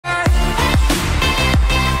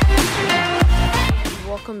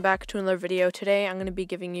welcome back to another video. Today I'm going to be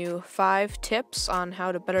giving you 5 tips on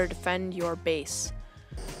how to better defend your base.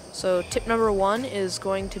 So tip number 1 is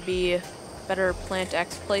going to be better plant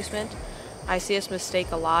X placement. I see this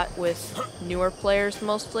mistake a lot with newer players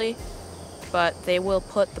mostly, but they will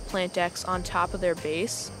put the plant X on top of their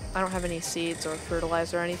base. I don't have any seeds or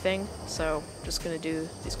fertilizer or anything, so I'm just going to do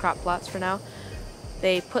these crop plots for now.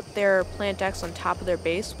 They put their plant X on top of their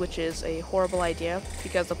base, which is a horrible idea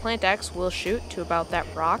because the plant X will shoot to about that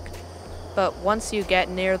rock, but once you get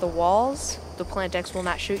near the walls, the plant X will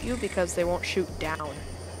not shoot you because they won't shoot down.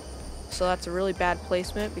 So that's a really bad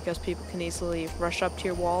placement because people can easily rush up to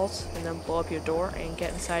your walls and then blow up your door and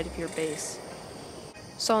get inside of your base.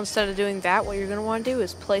 So instead of doing that, what you're going to want to do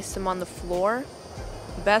is place them on the floor.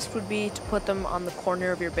 The best would be to put them on the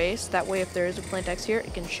corner of your base. That way if there is a plant X here,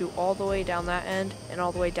 it can shoot all the way down that end and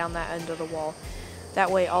all the way down that end of the wall.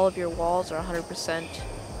 That way all of your walls are 100%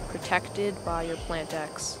 protected by your plant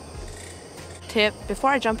X. Tip, before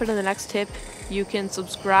I jump into the next tip, you can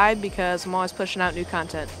subscribe because I'm always pushing out new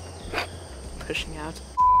content. Pushing out.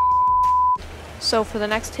 So for the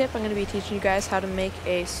next tip, I'm going to be teaching you guys how to make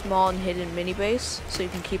a small and hidden mini base so you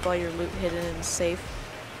can keep all your loot hidden and safe.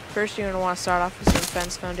 First, you're going to want to start off with some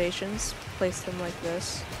fence foundations. Place them like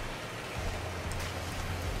this.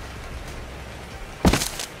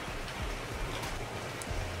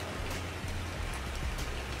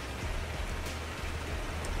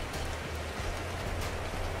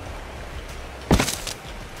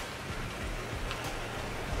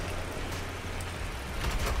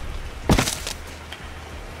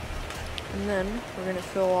 And then, we're going to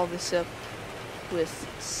fill all this up with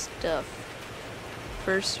stuff.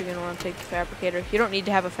 First, you're going to want to take the fabricator. You don't need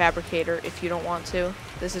to have a fabricator if you don't want to.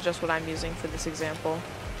 This is just what I'm using for this example.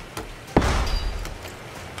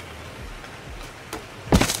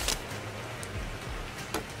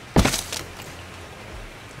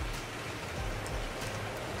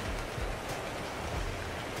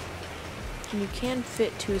 And you can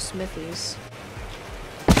fit 2 smithies.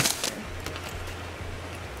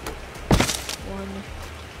 1,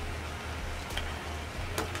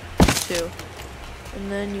 2. And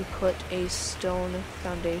then you put a stone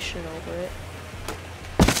foundation over it.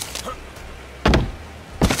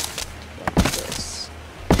 Like this.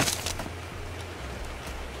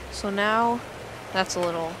 So now, that's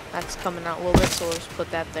coming out a little bit, so we'll just put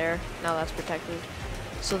that there. Now that's protected.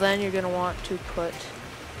 So then you're going to want to put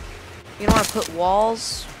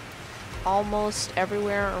walls almost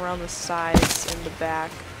everywhere around the sides and the back.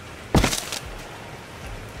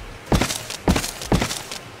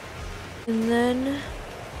 And then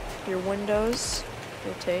your windows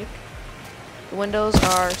you'll take. The windows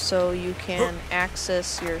are so you can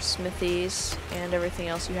access your smithies and everything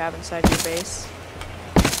else you have inside your base.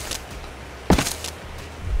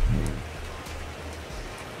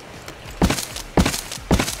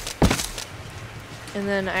 And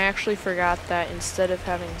then I actually forgot that instead of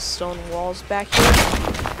having stone walls back here,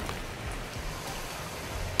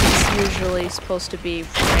 it's usually supposed to be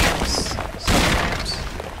ramps. Stone ramps.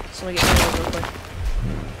 So let me get those real quick.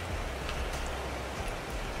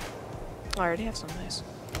 I already have some, nice.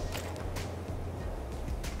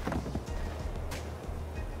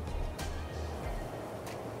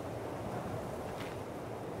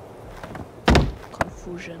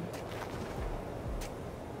 Confusion.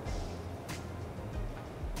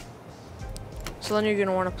 So then you're going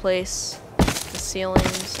to want to place the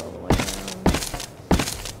ceilings all the way around.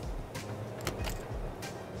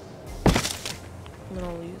 And then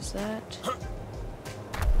I'll use that.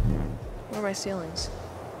 Where are my ceilings?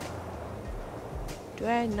 Do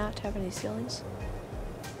I not have any ceilings?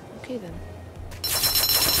 Okay then.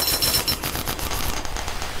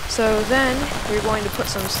 So then, you're going to put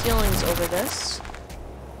some ceilings over this.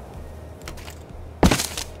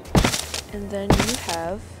 And then you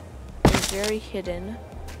have a very hidden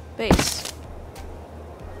base.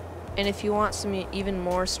 And if you want some even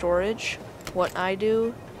more storage, what I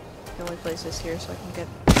do, I can only place this here so I can get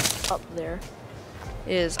up there,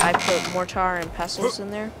 is I put mortar and pestles in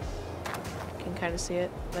there. You can kind of see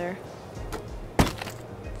it there.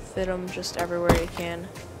 Fit them just everywhere you can.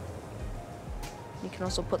 You can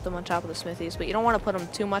also put them on top of the smithies, but you don't want to put them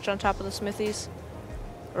too much on top of the smithies,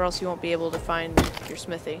 or else you won't be able to find your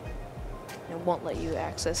smithy. It won't let you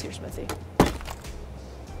access your smithy.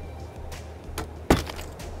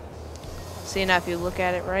 See, now if you look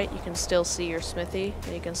at it right, you can still see your smithy,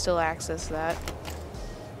 and you can still access that.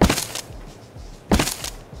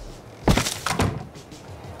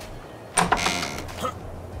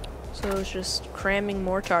 So it's just cramming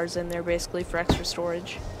mortars in there basically for extra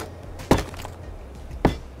storage.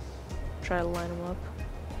 Try to line them up.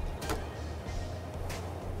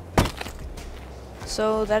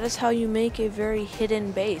 So that is how you make a very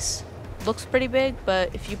hidden base. Looks pretty big,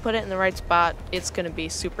 but if you put it in the right spot, it's going to be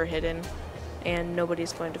super hidden and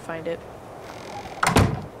nobody's going to find it.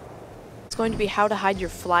 It's going to be how to hide your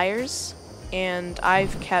flyers, and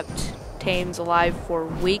I've kept tames alive for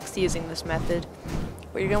weeks using this method.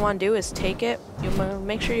 What you're going to want to do is take it, you want to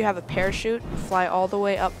make sure you have a parachute, fly all the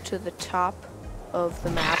way up to the top of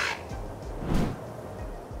the map.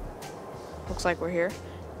 Looks like we're here.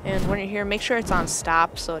 And when you're here, make sure it's on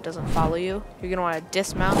stop so it doesn't follow you. You're going to want to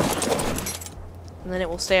dismount, and then it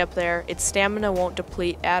will stay up there. Its stamina won't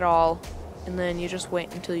deplete at all, and then you just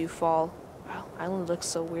wait until you fall. Wow, island looks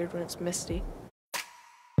so weird when it's misty.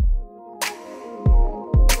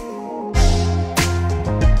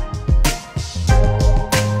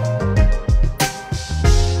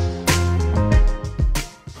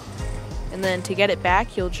 And then to get it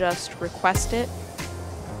back, you'll just request it.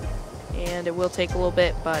 And it will take a little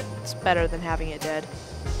bit, but it's better than having it dead.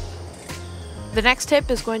 The next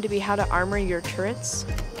tip is going to be how to armor your turrets.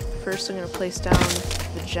 First, I'm going to place down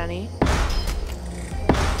the Jenny.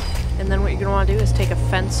 And then what you're going to want to do is take a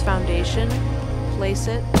fence foundation, place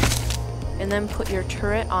it, and then put your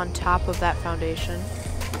turret on top of that foundation.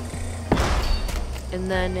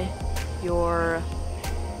 And then your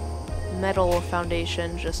metal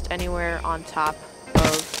foundation just anywhere on top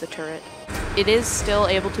of the turret. It is still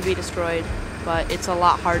able to be destroyed, but it's a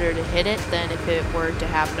lot harder to hit it than if it were to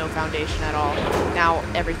have no foundation at all. Now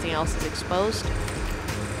everything else is exposed,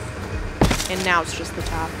 and now it's just the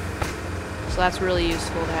top. So that's really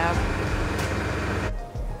useful to have.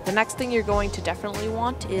 The next thing you're going to definitely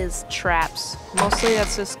want is traps. Mostly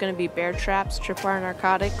that's just going to be bear traps, tripwire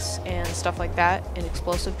narcotics, and stuff like that. And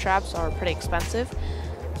explosive traps are pretty expensive,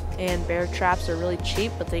 and bear traps are really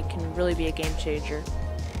cheap, but they can really be a game changer.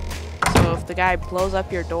 So if the guy blows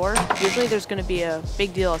up your door, usually there's going to be a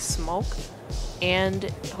big deal of smoke, and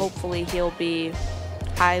hopefully he'll be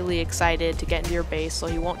highly excited to get into your base, so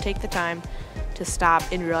he won't take the time to stop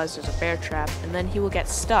and realize there's a bear trap, and then he will get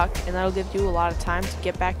stuck, and that'll give you a lot of time to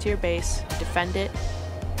get back to your base, defend it,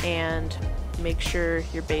 and make sure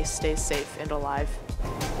your base stays safe and alive.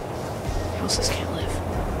 Houses can't live.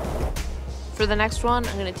 For the next one,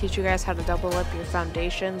 I'm going to teach you guys how to double up your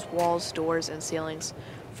foundations, walls, doors, and ceilings.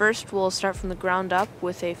 First, we'll start from the ground up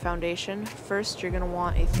with a foundation. First, you're going to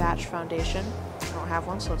want a thatch foundation. I don't have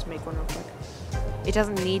one, so let's make one real quick. It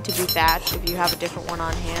doesn't need to be thatch. If you have a different one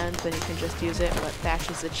on hand, then you can just use it, but thatch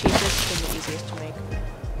is the cheapest and the easiest to make.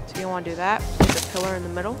 So you want to do that. Place a pillar in the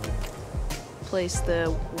middle. Place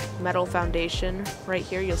the metal foundation right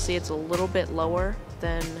here. You'll see it's a little bit lower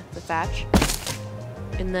than the thatch.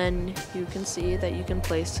 And then you can see that you can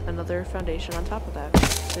place another foundation on top of that.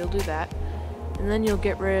 So you'll do that. And then you'll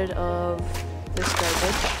get rid of this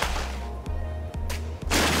garbage.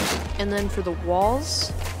 And then for the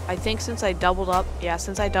walls, I think since I doubled up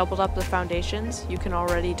the foundations, you can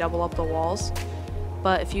already double up the walls.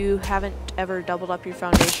 But if you haven't ever doubled up your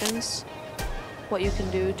foundations, what you can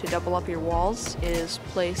do to double up your walls is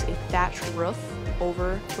place a thatch roof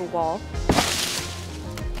over the wall.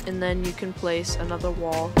 And then you can place another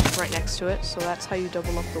wall right next to it, so that's how you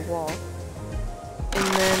double up the wall. And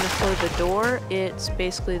then for the door, it's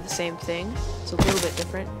basically the same thing. It's a little bit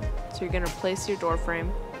different. So you're going to place your door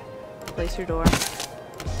frame, place your door,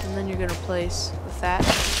 and then you're going to place the thatch,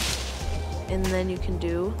 and then you can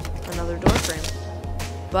do another door frame.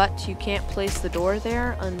 But you can't place the door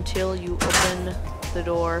there until you open the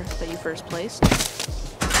door that you first placed.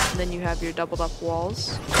 And then you have your doubled up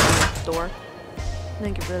walls, door, and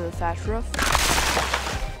then get rid of the thatch roof.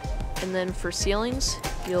 And then for ceilings,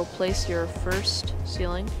 you'll place your first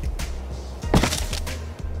ceiling,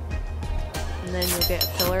 and then you'll get a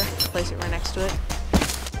pillar, place it right next to it.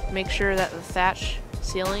 Make sure that the thatch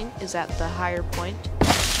ceiling is at the higher point,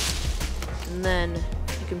 and then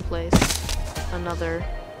you can place another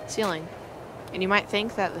ceiling. And you might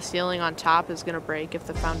think that the ceiling on top is going to break if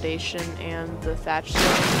the foundation and the thatch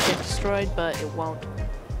ceiling get destroyed, but it won't. It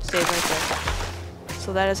stays right there.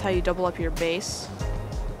 So that is how you double up your base.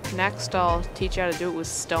 Next, I'll teach you how to do it with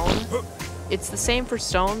stone. It's the same for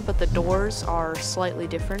stone, but the doors are slightly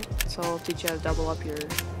different, so I'll teach you how to double up your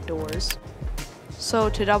doors. So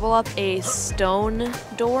to double up a stone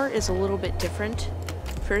door is a little bit different.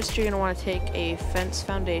 First, you're going to want to take a fence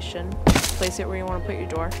foundation, place it where you want to put your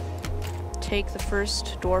door. Take the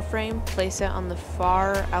first door frame, place it on the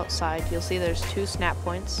far outside. You'll see there's two snap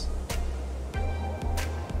points.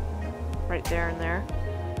 Right there and there.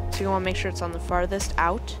 So you want to make sure it's on the farthest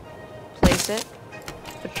out. Place it,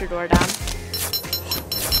 put your door down,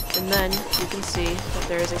 and then you can see that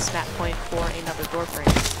there is a snap point for another door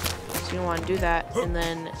frame. So So you want to do that, and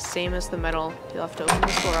then same as the metal, you'll have to open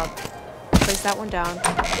this door up, place that one down,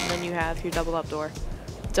 and then you have your double up door.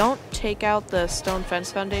 Don't take out the stone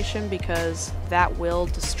fence foundation because that will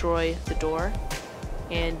destroy the door,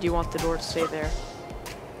 and you want the door to stay there.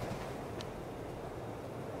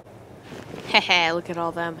 Hehe, look at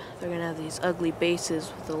all them. They're gonna have these ugly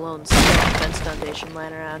bases with the lone stone fence foundation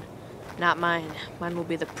lying around. Not mine. Mine will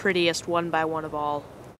be the prettiest one by one of all.